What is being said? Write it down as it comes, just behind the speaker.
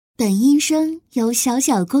本音声由小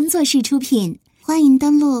小工作室出品，欢迎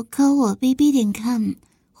登录Kouwobb.com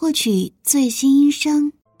获取最新音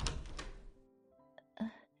声。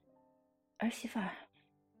儿媳妇儿，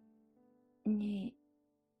你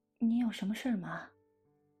有什么事儿吗？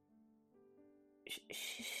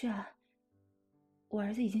是啊，我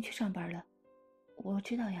儿子已经去上班了，我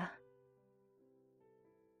知道呀。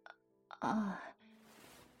啊，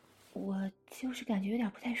我就是感觉有点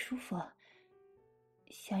不太舒服，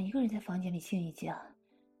想一个人在房间里静一静，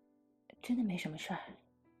真的没什么事儿。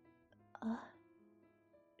啊？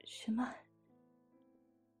什么？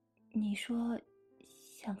你说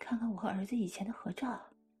想看看我和儿子以前的合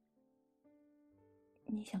照？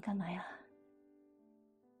你想干嘛呀？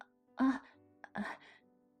啊，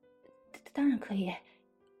当然可以，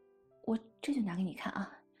我这就拿给你看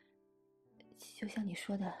啊。就像你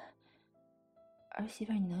说的，儿媳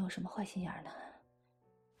妇儿，你能有什么坏心眼呢？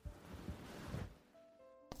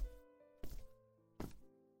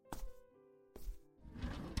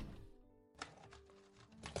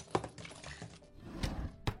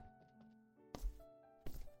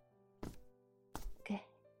给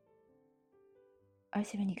儿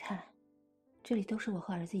媳妇儿，你看，这里都是我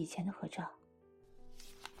和儿子以前的合照，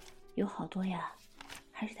有好多呀，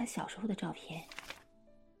还是他小时候的照片，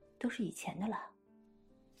都是以前的了。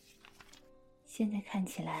现在看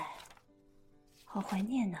起来好怀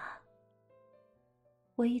念呢，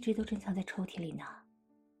我一直都珍藏在抽屉里呢。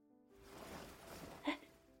哎，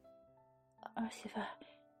儿媳妇儿，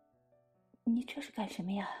你这是干什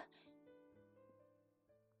么呀？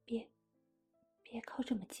别靠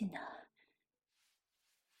这么近呢。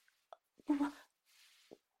不，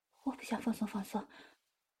我不想放松。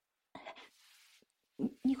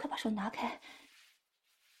你快把手拿开，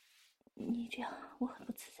你这样我很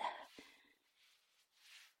不自在。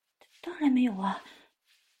当然没有啊，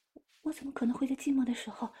我怎么可能会在寂寞的时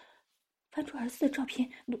候翻出儿子的照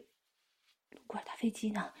片路过打飞机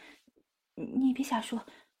呢？你别瞎说，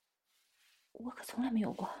我可从来没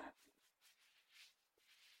有过。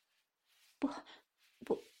不，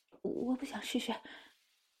我不想试试。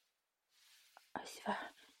儿媳妇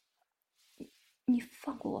儿，你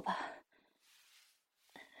放过我吧。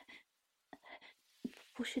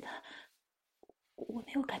不是的，我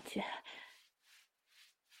没有感觉。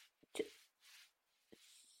这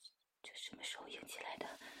什么时候硬起来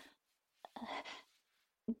的？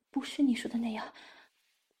不是你说的那样，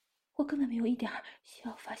我根本没有一点需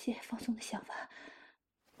要发泄放松的想法。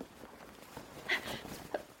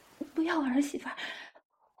不要啊，儿媳妇儿，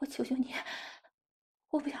我求求你，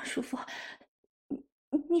我不想舒服。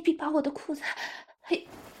你别把我的裤子，嘿，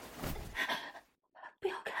不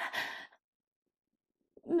要看。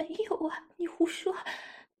没有啊，你胡说，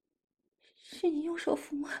是你用手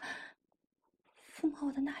抚摸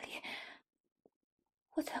我的那里，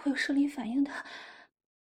我才会有生理反应的，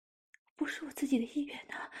不是我自己的意愿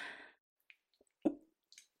的。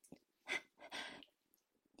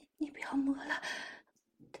你不要摸了，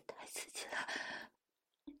太刺激了。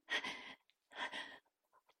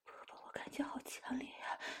婆婆，我感觉好强烈呀。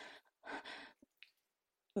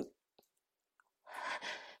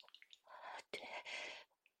对，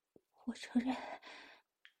我承认，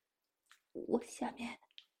我下面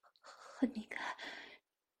很敏感，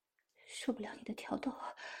受不了你的挑逗。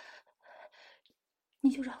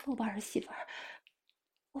你就饶了我吧，儿媳妇儿，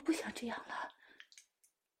我不想这样了。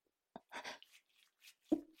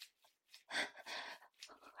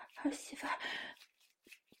儿媳妇儿，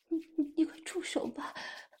你快住手吧，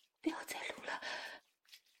不要再撸了，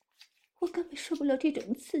我根本受不了这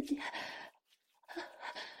种刺激。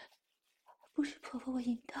不是婆婆我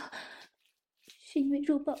淫荡，是因为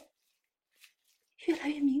肉棒越来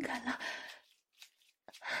越敏感了。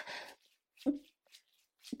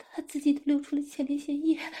他自己都流出了前列腺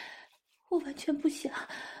液，我完全不想。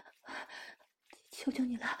求求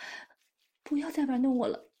你了，不要再玩弄我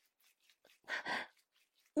了。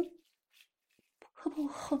婆婆，我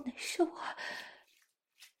好难受啊！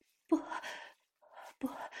不，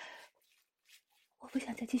我不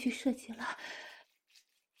想再继续射精了。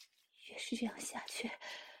越是这样下去，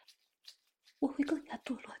我会更加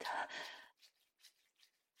堕落的。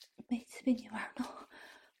每次被你玩弄，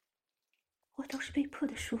我都是被迫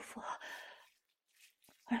的舒服，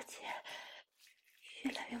而且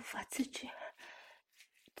越来越无法自制。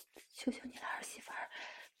求求你了，儿媳妇儿，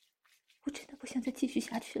我真的不想再继续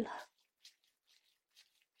下去了。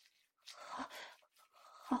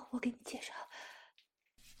好，我给你介绍。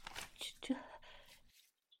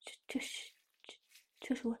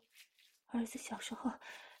这是我儿子小时候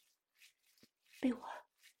被我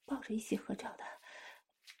抱着一起合照的。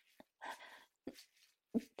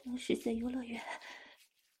当时在游乐园，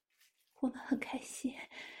我们很开心，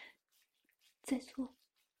在做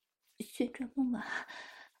旋转木马。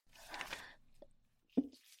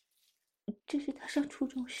这是他上初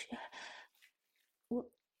中时，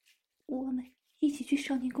我们一起去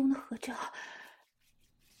少年宫的合照。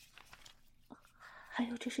还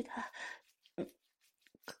有，这是他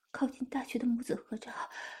考进大学的母子合照。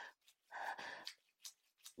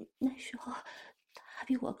那时候他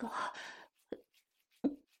比我高，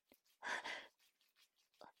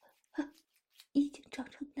已经长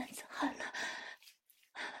成男子汉了。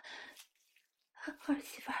儿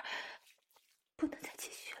媳妇儿，不能再继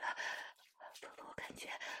续了，婆婆，我感觉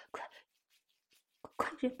快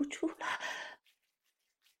忍不住了，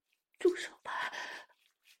住手吧！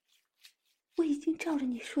我已经照着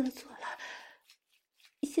你说的做了，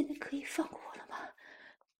现在可以放过我了吗？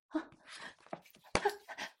啊！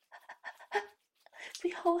不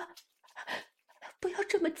要啊！不要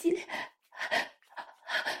这么激烈，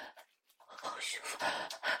好舒服！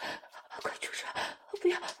快住手！不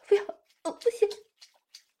要！不行！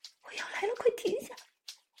我要来了，快停下！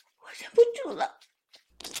我忍不住了！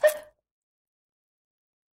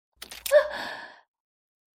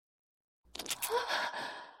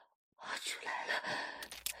出来了！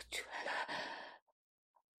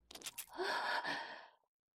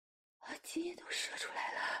精液都射出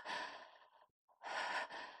来了！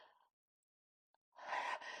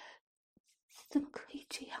怎么可以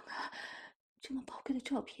这样啊？这么宝贵的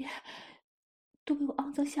照片都被我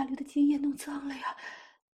肮脏下流的精液弄脏了呀！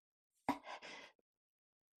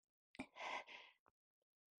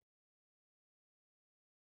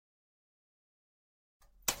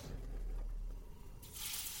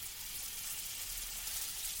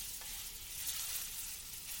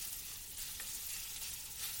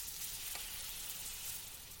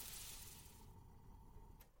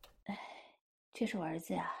这是我儿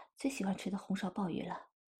子呀最喜欢吃的红烧鲍鱼了。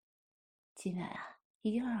今晚啊，一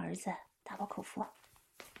定让儿子大饱口福。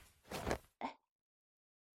哎，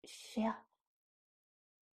谁呀？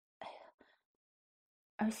哎呀，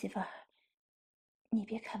儿媳妇儿，你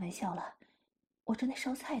别开玩笑了，我正在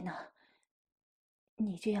烧菜呢。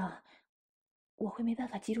你这样，我会没办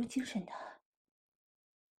法集中精神的。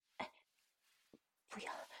哎，不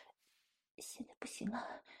要，现在不行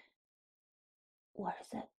了。我儿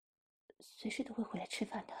子随时都会回来吃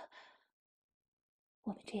饭的，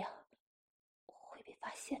我们这样会被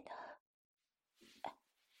发现的。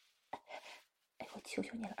哎，我求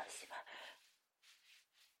求你了，儿媳妇儿，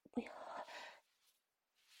不要！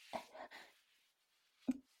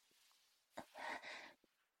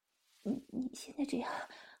你现在这样，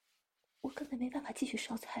我根本没办法继续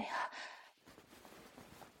烧菜呀！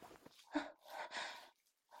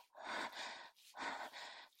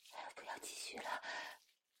不要继续了，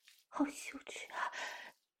好羞耻啊！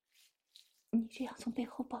你这样从背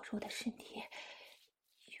后抱着我的身体，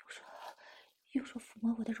用手抚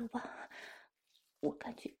摸我的肉棒，我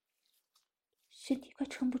感觉身体快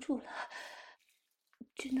撑不住了，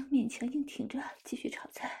只能勉强硬挺着继续炒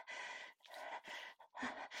菜。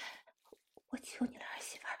我求你了，儿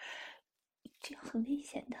媳妇儿，这样很危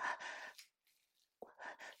险的。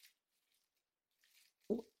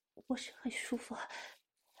我是很舒服，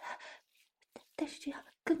但是这样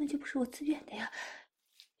根本就不是我自愿的呀，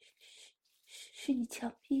是你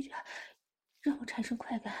强逼着让我产生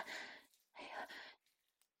快感。哎呀，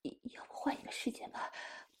要不换一个时间吧，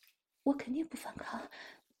我肯定不反抗。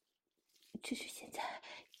只是现在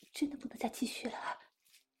真的不能再继续了。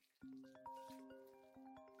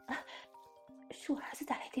啊，是我儿子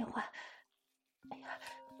打来电话。哎呀，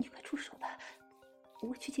你快出手吧，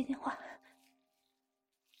我去接电话。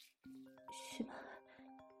是吗？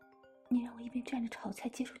你让我一边站着炒菜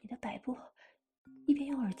接受你的摆布，一边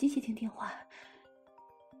用耳机接听电话。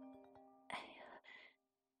哎呀，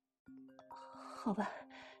好吧，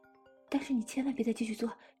但是你千万别再继续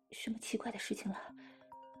做什么奇怪的事情了，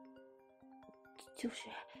就是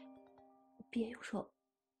别用手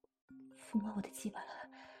抚摸我的鸡巴了。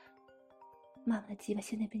妈妈的鸡巴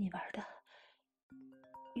现在被你玩的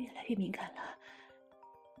越来越敏感了，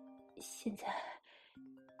现在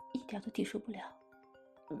一点都抵受不了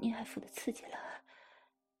你爱抚的刺激了。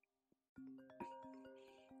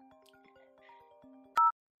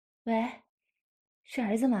喂，是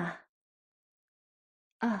儿子吗？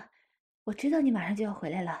啊，我知道你马上就要回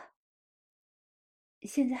来了。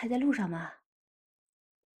现在还在路上吗？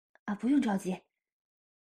啊，不用着急，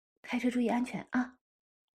开车注意安全啊！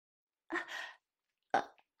啊啊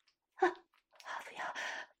啊！不要，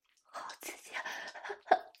好刺激啊！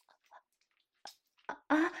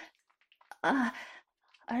啊啊！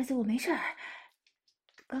儿子，我没事儿。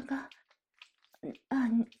刚刚，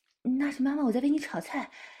那是妈妈，我在为你炒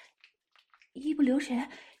菜。一不留神，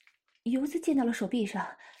油渍溅到了手臂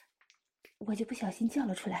上，我就不小心叫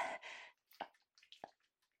了出来。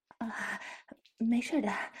啊，没事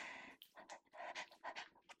的。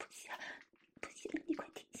不行，不行，你快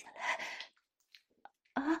停下来！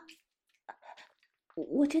啊，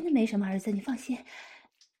我真的没什么，儿子，你放心。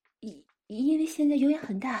因为现在油烟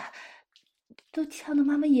很大，都呛到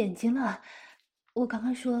妈妈眼睛了。我刚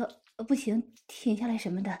刚说不行，停下来什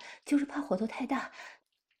么的，就是怕火头太大，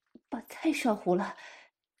把菜烧糊了。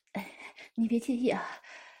哎，你别介意啊。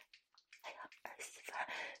哎呀，儿媳妇儿，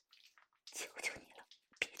求求你了，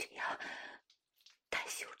别这样，太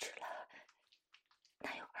羞耻了。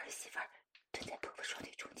哪有儿媳妇儿蹲在婆婆双腿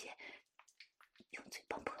中间，用嘴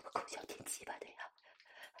帮婆婆抠小天鸡巴的呀？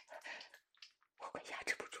我快压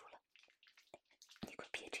制不住了，你快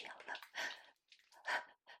别这样了，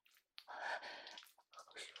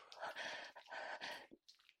好舒服。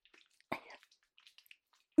哎呀，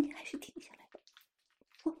你还是停下来吧，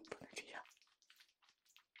我们不能这样。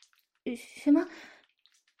什么？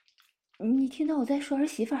你听到我在说儿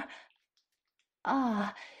媳妇儿？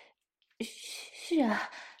啊，是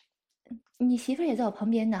啊，你媳妇儿也在我旁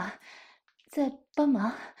边呢，在帮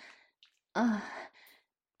忙。啊，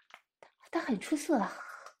她很出色，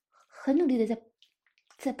很努力的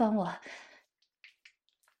在帮我。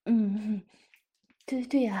嗯，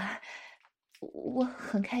对啊，我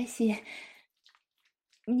很开心。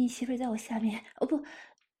你媳妇儿在我下面，哦不，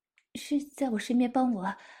是在我身边帮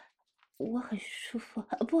我，我很舒服。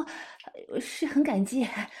不，是很感激，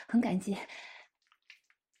很感激。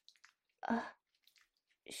啊，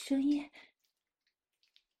声音？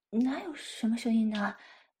哪有什么声音呢？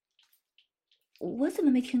我怎么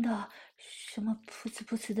没听到什么噗呲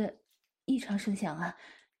噗呲的异常声响啊？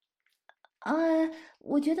啊，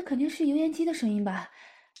我觉得肯定是油烟机的声音吧。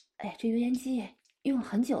哎，这油烟机用了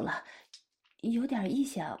很久了，有点异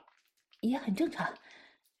响，也很正常。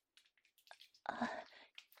啊，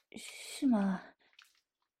是吗？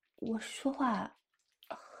我说话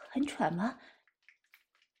很喘吗？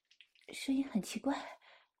声音很奇怪。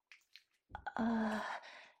啊，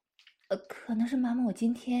可能是妈妈我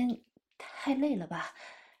今天太累了吧，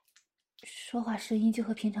说话声音就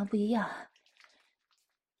和平常不一样。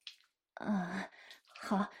啊，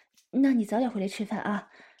好，那你早点回来吃饭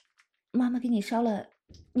啊，妈妈给你烧了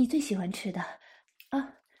你最喜欢吃的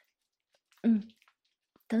啊。嗯，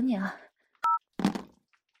等你啊。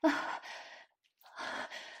啊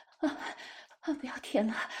不要舔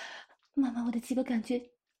了，妈妈，我的鸡巴感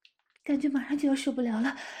觉马上就要受不了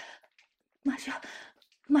了，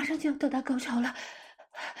马上就要到达高潮了。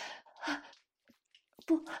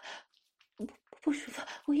不不舒服，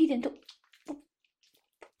我一点都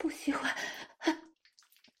不喜欢。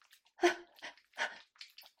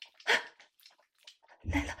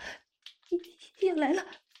来了，要来了！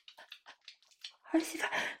儿媳妇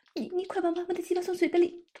儿，你快把妈妈的鸡巴从嘴巴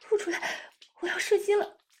里吐出来，我要射精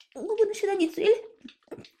了，我不能射在你嘴里。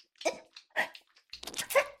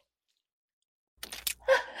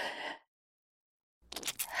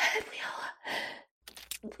不要啊！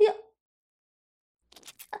不要！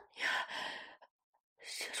哎呀，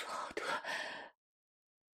射出好多！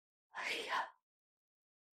哎呀，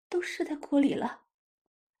都射在锅里了，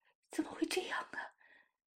怎么会这样啊？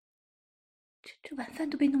这晚饭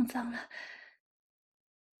都被弄脏了，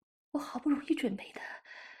我好不容易准备的。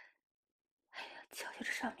哎呀，瞧瞧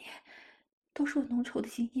这上面，都是我浓稠的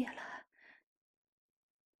精液了。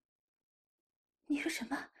你说什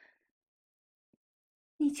么？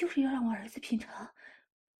你就是要让我儿子品尝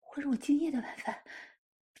混入我精液的晚饭？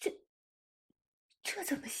这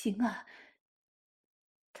怎么行啊？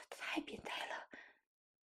他太变态了！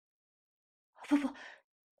不，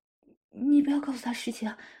你不要告诉他实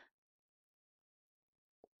情，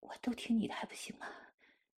我都听你的还不行吗？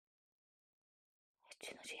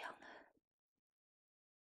只能这样了。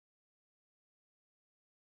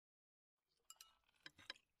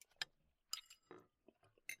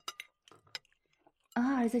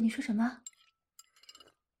啊，儿子，你说什么？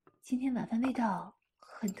今天晚饭味道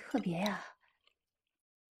很特别呀。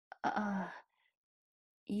啊，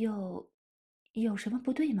有什么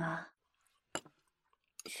不对吗？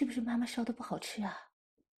是不是妈妈烧的不好吃啊？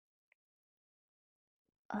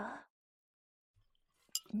啊，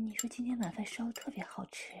你说今天晚饭烧的特别好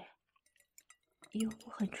吃，有股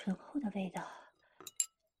很醇厚的味道，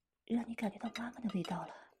让你感觉到妈妈的味道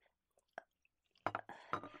了。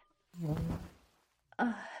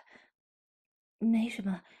啊，没什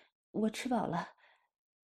么，我吃饱了。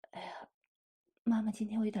哎呀，妈妈今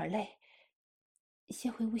天我有点累，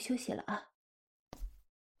先回屋休息了啊。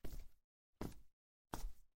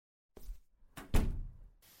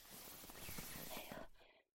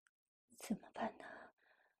怎么办呢？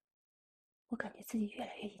我感觉自己越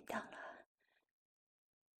来越淫荡了。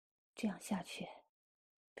这样下去，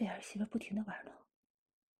被儿媳妇不停地玩弄，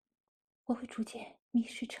我会逐渐迷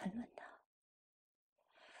失沉沦的。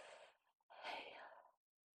哎呀，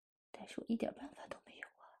但是我一点办法都没有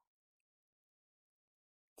啊。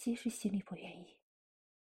即使心里不愿意，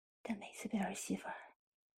但每次被儿媳妇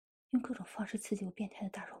用各种方式刺激我变态的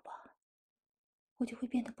大肉棒，我就会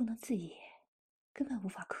变得不能自已，根本无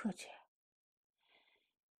法克制。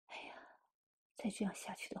哎呀，再这样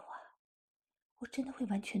下去的话，我真的会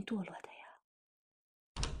完全堕落的呀。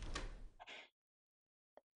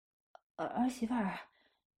儿媳妇儿，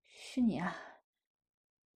是你啊？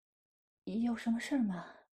有什么事儿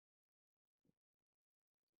吗？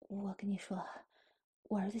我跟你说，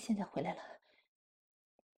我儿子现在回来了，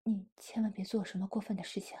你千万别做什么过分的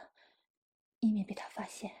事情，以免被他发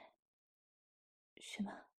现。是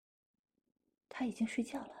吗？他已经睡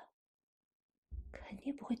觉了，肯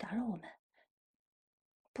定不会打扰我们。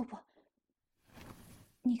不，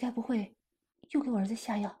你该不会又给我儿子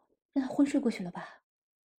下药，让他昏睡过去了吧？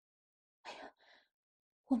哎呀，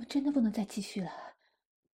我们真的不能再继续了。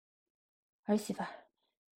儿媳妇儿，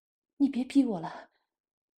你别逼我了，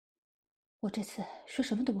我这次说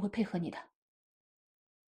什么都不会配合你的。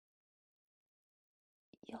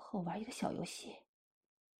要和我玩一个小游戏，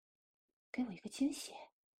给我一个惊喜。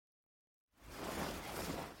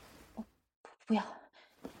不要，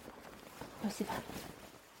儿媳妇儿，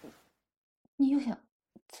你又想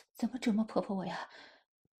怎么折磨婆婆我呀？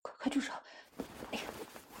快住手！哎呀，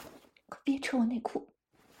快别扯我内裤！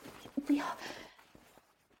不要！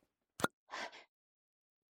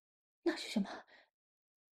那是什么？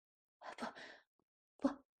不，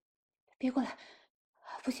别过来！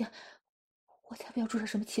不行，我才不要注射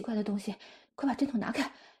什么奇怪的东西！快把针筒拿开！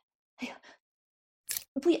哎呀，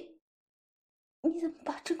不要！你怎么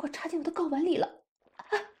把针管插进我的睾丸里了？啊！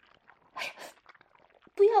哎呀，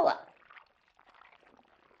不要啊！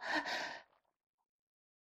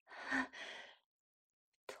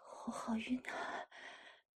头好晕啊！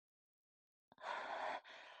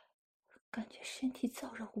感觉身体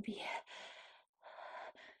燥热无比。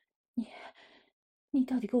你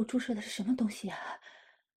到底给我注射的是什么东西啊？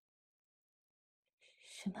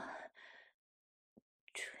什么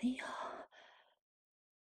春药？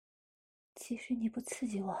即使你不刺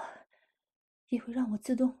激我，也会让我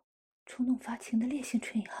自动冲动发情的烈性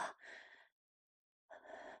春药。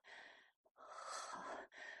好，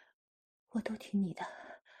我都听你的，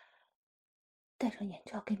戴上眼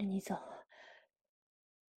罩跟着你走。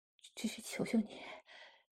只是求求你，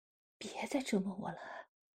别再折磨我了，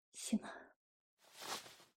行吗？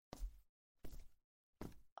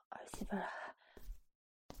儿媳妇儿啊，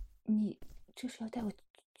你这是要带我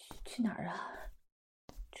去哪儿啊？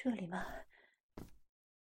这里吗？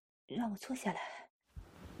让我坐下来。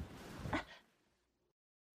啊，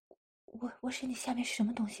我身体下面是什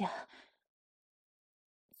么东西啊？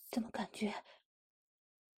怎么感觉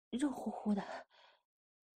肉乎乎的？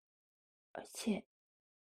而且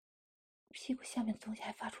屁股下面的东西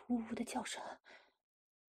还发出呜呜的叫声。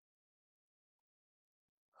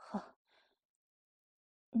好，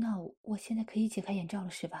那我现在可以解开眼罩了，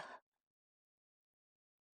是吧？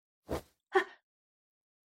啊，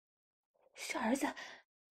是儿子！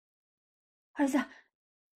儿子，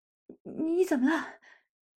你怎么了？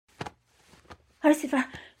儿媳妇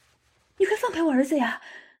儿，你快放开我儿子呀！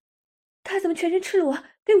他怎么全身赤裸，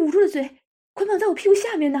被捂住了嘴，捆绑在我屁股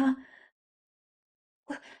下面呢？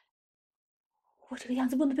我这个样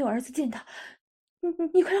子不能被我儿子见到，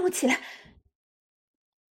你快让我起来！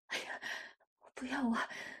哎呀，不要啊！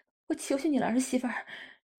我求求你了，儿媳妇儿！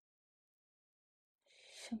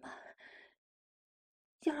什么？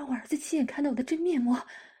要让我儿子亲眼看到我的真面目？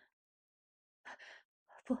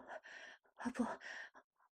不，不，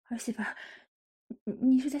儿媳妇儿，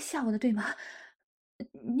你是在吓我的对吗？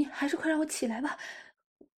你还是快让我起来吧！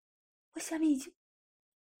我下面已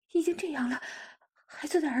经这样了，还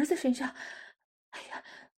坐在儿子身上。哎呀，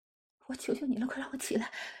我求求你了，快让我起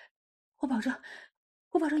来！我保证，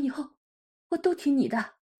以后我都听你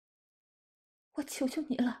的。我求求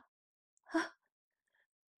你了，啊！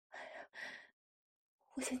哎呀，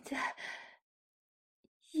我现在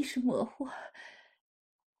意识模糊，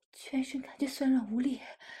全身感觉酸软无力。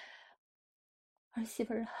儿媳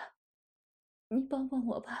妇儿啊，你帮帮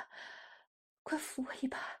我吧，快扶我一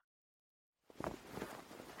把！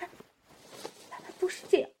不是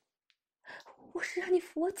这样，我是让你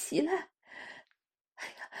扶我起来。哎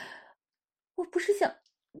呀，我不是想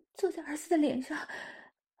坐在儿子的脸上。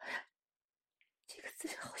哎呀，这个姿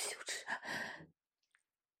势好羞耻啊！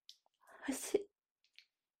而且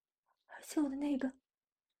我的那个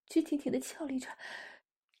直挺挺的翘立着，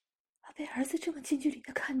被儿子这么近距离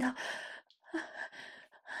的看到，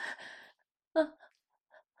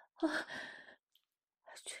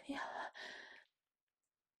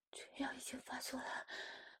春药已经发作了，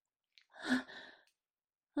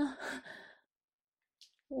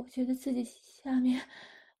我觉得自己下面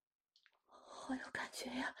好有感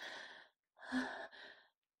觉呀，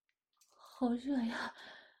好热呀，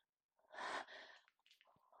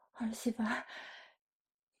儿媳妇儿，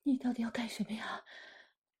你到底要干什么呀？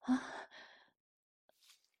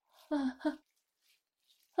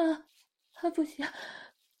不行，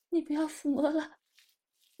你不要抚摸了，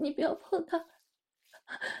你不要碰它，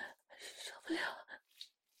受不了。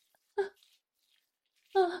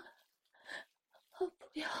不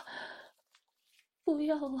要，不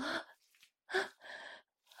要啊！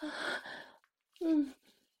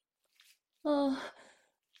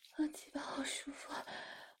鸡巴好舒服，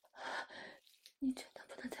你真的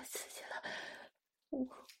不能再刺激了，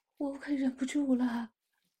我快忍不住了。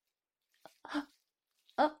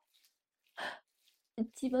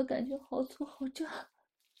鸡巴感觉好粗好胀，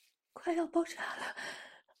快要爆炸了。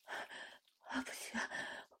不行，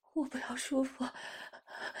我不要舒服。我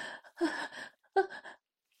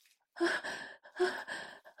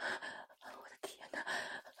的天哪，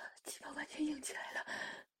鸡巴完全硬起来了，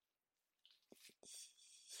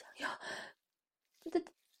想要，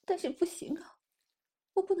但是不行啊，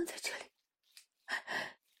我不能在这里。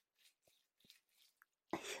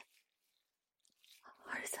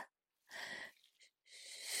儿子，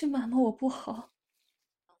是妈妈我不好，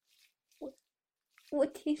我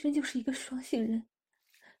天生就是一个双性人，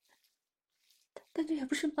但这也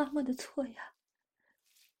不是妈妈的错呀。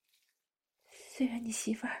虽然你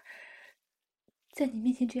媳妇儿在你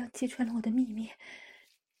面前这样揭穿了我的秘密，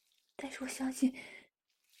但是我相信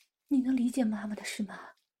你能理解妈妈的事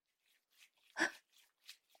吗？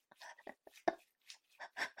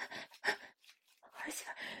儿媳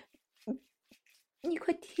妇，你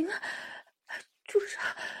快停啊！住手！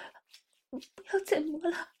不要再摸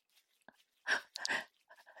了！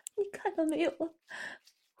你看到没有啊？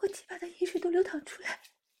我鸡巴的饮水都流淌出来，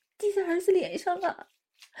滴在儿子脸上了！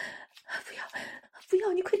不要，不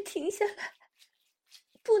要！你快停下来！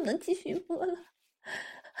不能继续摸了！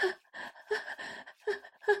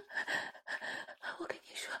我跟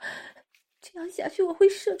你说，这样下去我会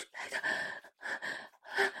射出来的。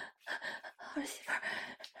儿媳妇儿，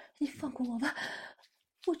你放过我吧，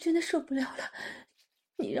我真的受不了了。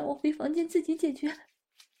你让我回房间自己解决，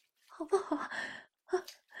好不好？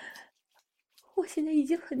我现在已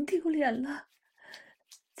经很丢脸了，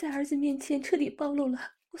在儿子面前彻底暴露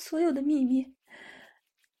了我所有的秘密。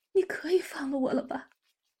你可以放了我了吧？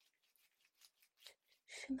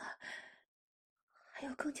什么？还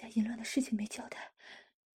有更加淫乱的事情没交代？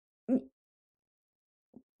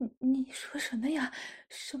你说什么呀？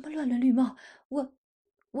什么乱伦绿帽？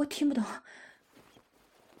我听不懂。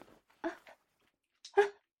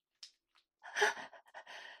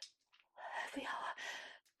不要啊！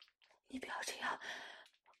你不要这样，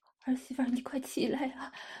儿媳妇儿，你快起来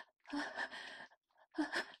啊！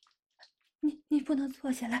你不能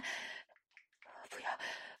坐下来，不要，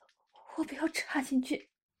我不要插进去。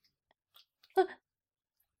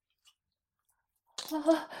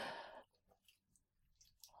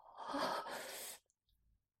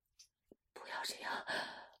不要这样，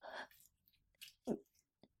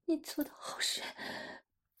你做的好深，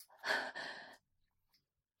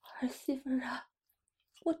儿媳妇儿啊，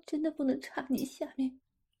我真的不能插你下面，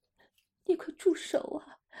你快住手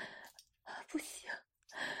啊！不行，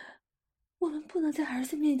我们不能在儿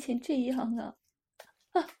子面前这样啊！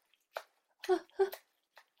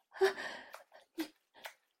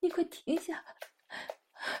你快停下！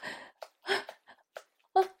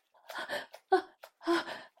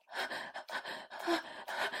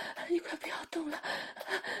你快不要动了！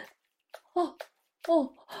哦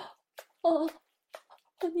哦哦！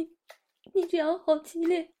你这样好激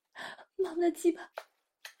烈，妈妈的鸡巴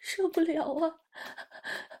受不了啊！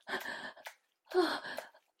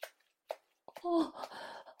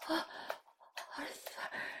儿媳妇儿，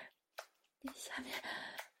你下面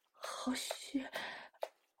好虚，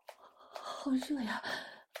好热呀！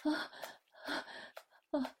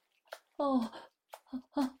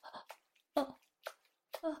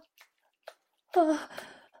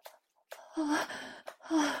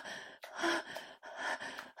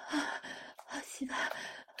媳妇，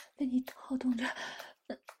被你套动着，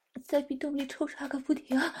在壁洞里抽插个不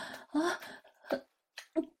停啊！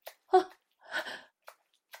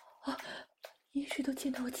饮水都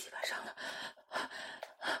溅到我鸡巴上了！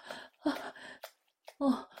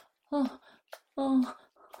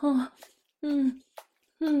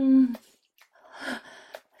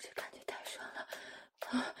这感觉太爽了！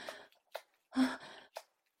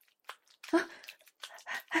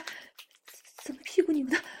怎么屁股扭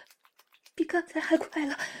的比刚才还快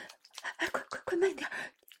了？快慢点，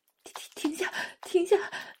停下！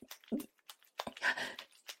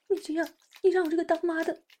你这样，你让我这个当妈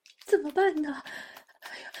的怎么办呢？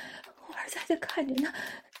哎呀，我儿子还在看着呢，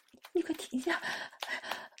你快停下！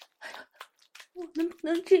哎呀，我们不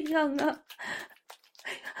能这样啊！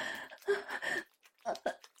哎呀，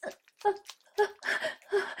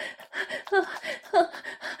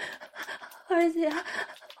儿子呀，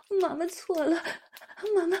妈妈错了，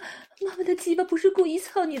妈妈的鸡巴不是故意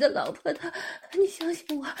操你的老婆的，你相信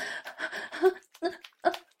我。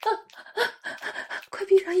快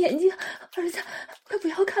闭上眼睛，儿子，快不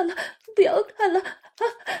要看了！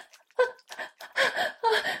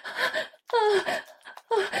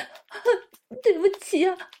对不起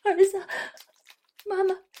啊，儿子，妈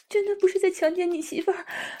妈真的不是在强奸你媳妇儿啊！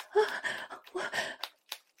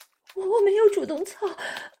我没有主动操，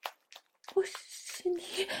我身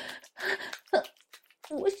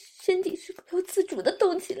体是不由自主的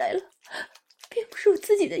动起来了，并不是我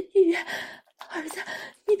自己的意愿。儿子，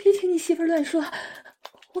你别听你媳妇儿乱说，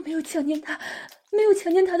我没有强奸她，没有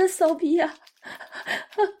强奸她的骚逼呀！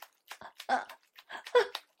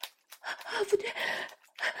不对，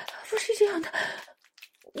不是这样的，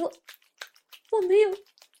我没有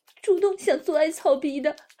主动想做爱操逼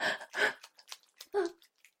的。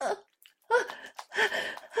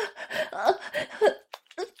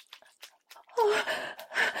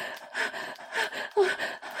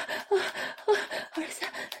儿子，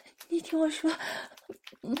你听我说，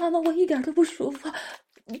妈妈我一点都不舒服，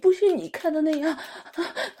不是你看的那样。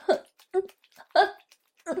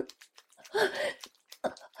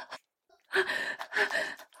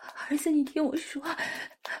儿子，你听我说，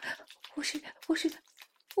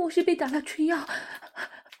我是被打了春药，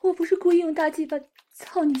我不是故意用大鸡巴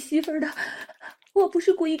操你媳妇儿的，我不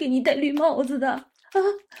是故意给你戴绿帽子的啊！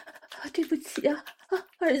对不起啊，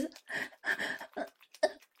儿子。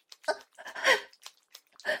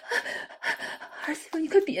儿媳妇，你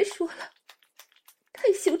快别说了，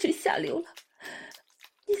太羞耻下流了！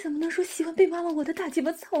你怎么能说喜欢被妈妈我的大鸡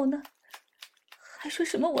巴操呢？还说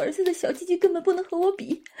什么我儿子的小鸡鸡根本不能和我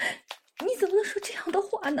比？你怎么能说这样的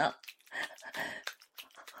话呢？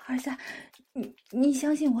儿子，你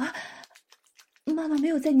相信我，妈妈没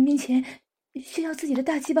有在你面前炫耀自己的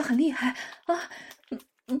大鸡巴很厉害啊！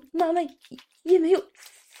妈妈也没有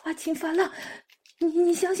发情发浪，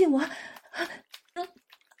你相信我。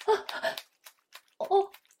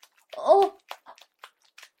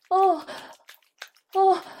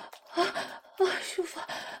舒服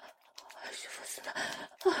死了！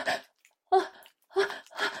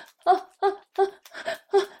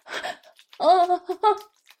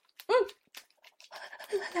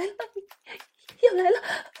来了，要来了！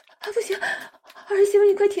不行，儿媳妇，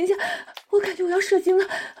你快停下！我感觉我要射精了，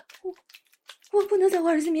我不能在我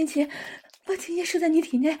儿子面前把精液射在你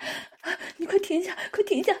体内，你快停下！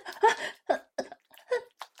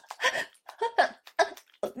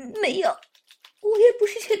没有，我也不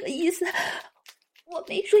是这个意思，我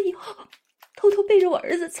没说以后偷偷背着我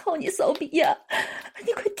儿子操你骚逼呀！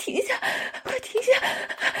你快停下！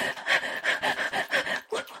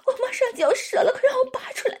我马上就要射了，快让我拔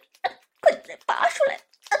出来！快点拔出来！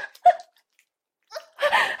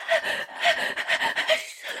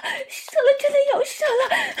射了，真的要射了！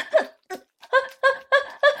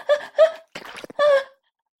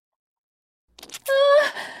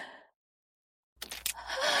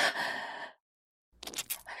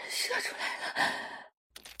射出来了！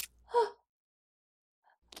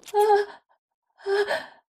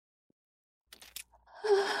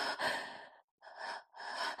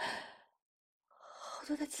好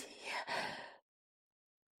多的精液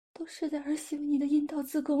都射在儿媳妇你的阴道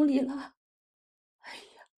子宫里了。哎呀，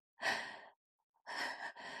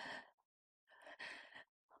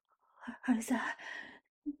儿子，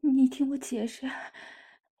你听我解释，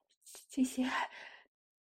这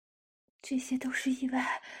些都是意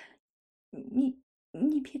外，你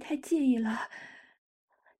别太介意了。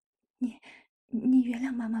你原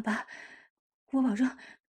谅妈妈吧，我保证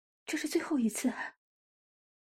这是最后一次。